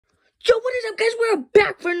Yo, what is up, guys? We're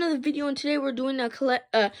back for another video, and today we're doing a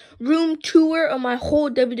room tour of my whole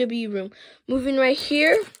WWE room. Moving right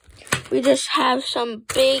here, we just have some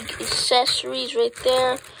big accessories right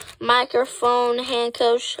there. Microphone,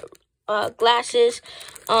 handcuffs, glasses,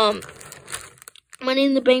 Money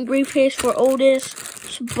in the Bank briefcase for Otis.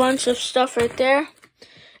 Just a bunch of stuff right there.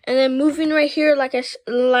 And then moving right here,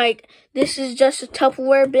 this is just a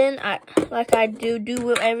Tupperware bin, like I do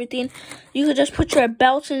with everything. You could just put your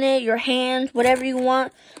belts in it, your hands, whatever you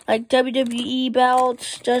want, like WWE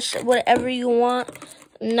belts, just whatever you want,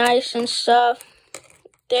 nice and stuff.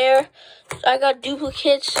 There, I got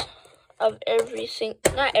duplicates of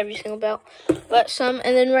not every single belt, but some.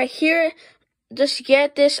 And then right here, just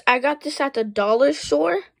get this. I got this at the dollar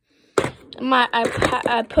store.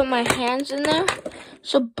 I put my hands in there.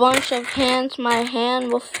 It's a bunch of hands. My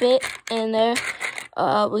hand will fit in there.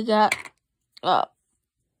 We got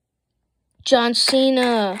John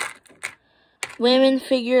Cena. Women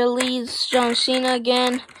figure leads. John Cena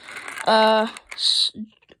again.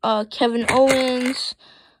 Kevin Owens.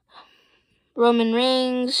 Roman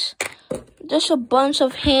Reigns. Just a bunch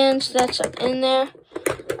of hands that's in there.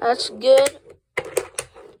 That's good.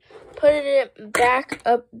 Put it back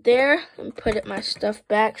up there and put my stuff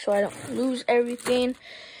back so I don't lose everything.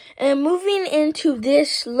 And moving into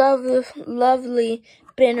this lovely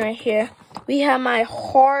bin right here, we have my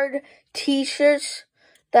hard t-shirts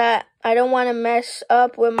that I don't want to mess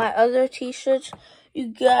up with my other t-shirts. You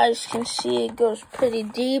guys can see it goes pretty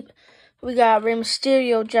deep. We got Rey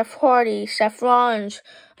Mysterio, Jeff Hardy, Seth Rollins,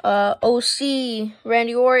 OC,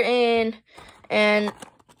 Randy Orton, and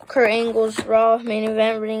Kurt Angle's Raw main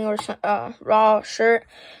event ring or Raw shirt.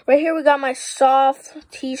 Right here we got my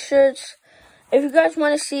soft t-shirts. If you guys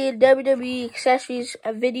want to see a WWE accessories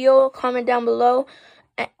video, comment down below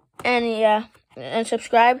and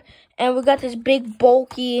subscribe. And we got this big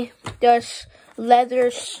bulky just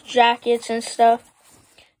leather jackets and stuff.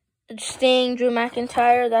 Sting, Drew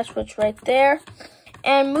McIntyre, that's what's right there.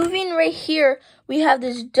 And moving right here, we have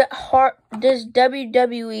this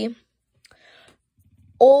WWE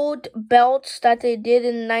old belts that they did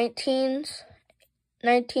in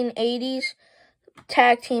 1980s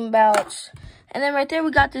tag team belts. And then right there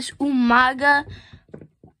we got this Umaga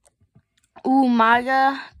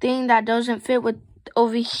thing that doesn't fit with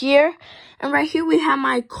over here. And right here we have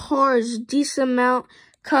my cars. Decent amount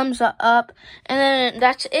comes up. And then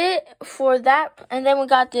that's it for that. And then we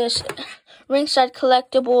got this Ringside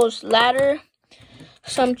Collectibles ladder.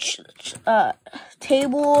 Some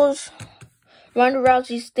tables. Ronda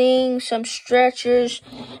Rousey's thing, some stretchers,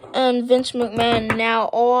 and Vince McMahon. Now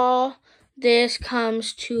all this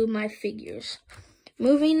comes to my figures.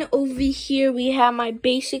 Moving over here, we have my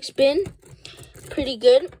basics bin. Pretty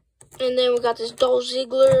good. And then we got this Dolph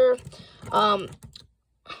Ziggler.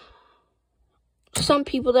 Some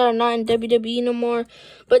people that are not in WWE no more.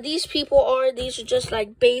 But these are just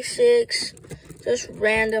like basics. Just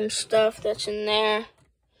random stuff that's in there.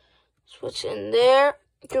 That's what's in there.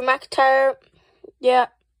 Drew McIntyre. Yeah,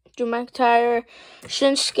 Drew McIntyre,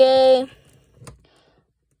 Shinsuke,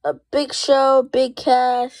 a Big Show, Big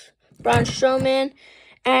Cass, Braun Strowman,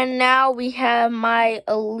 and now we have my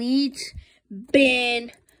Elite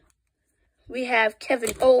bin. We have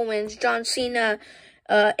Kevin Owens, John Cena,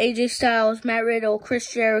 AJ Styles, Matt Riddle, Chris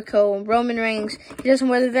Jericho, Roman Reigns. He doesn't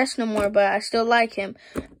wear the vest no more, but I still like him.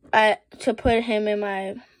 To put him in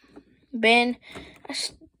my bin.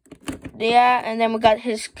 Yeah, and then we got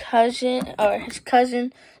his cousin,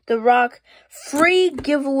 The Rock. Free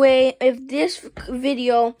giveaway. If this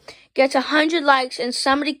video gets 100 likes and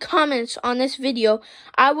somebody comments on this video,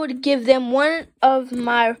 I would give them one of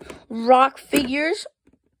my Rock figures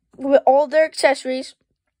with all their accessories.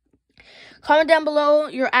 Comment down below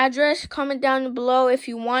your address. Comment down below if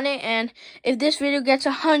you want it. And if this video gets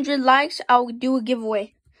 100 likes, I'll do a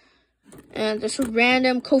giveaway. And just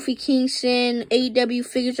random Kofi Kingston, AEW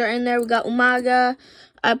figures are in there. We got Umaga.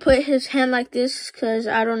 I put his hand like this because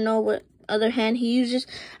I don't know what other hand he uses.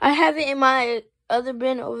 I have it in my other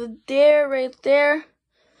bin over there, right there.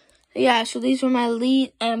 Yeah, so these are my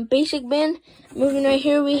Elite and basic bin. Moving right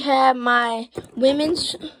here, we have my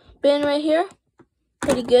women's bin right here.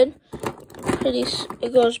 Pretty good.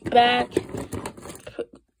 It goes back.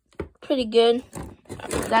 Pretty good.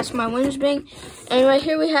 That's my women's bin. And right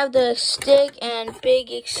here we have the stick and big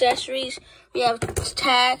accessories. We have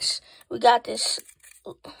tacks. We got this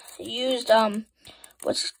used, I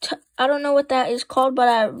don't know what that is called, but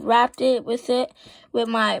I wrapped it with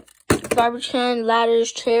my garbage can,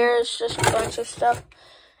 ladders, chairs, just a bunch of stuff.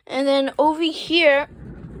 And then over here,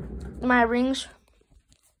 my rings.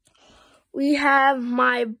 We have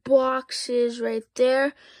my boxes right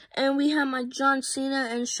there. And we have my John Cena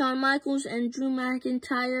and Shawn Michaels and Drew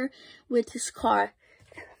McIntyre with his car.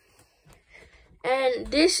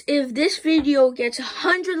 And if this video gets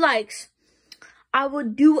 100 likes, I will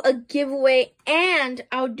do a giveaway and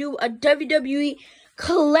I'll do a WWE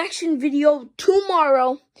collection video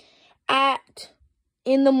tomorrow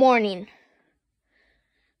in the morning.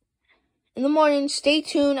 Stay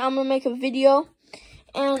tuned. I'm gonna make a video.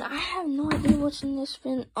 And I have no idea what's in this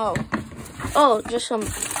bin. Oh, just some,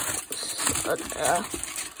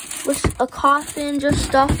 a coffin, just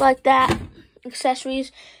stuff like that.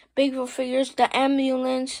 Accessories, Bigfoot figures, the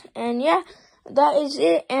ambulance, and yeah, that is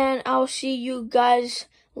it. And I'll see you guys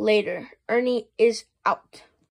later. Ernie is out.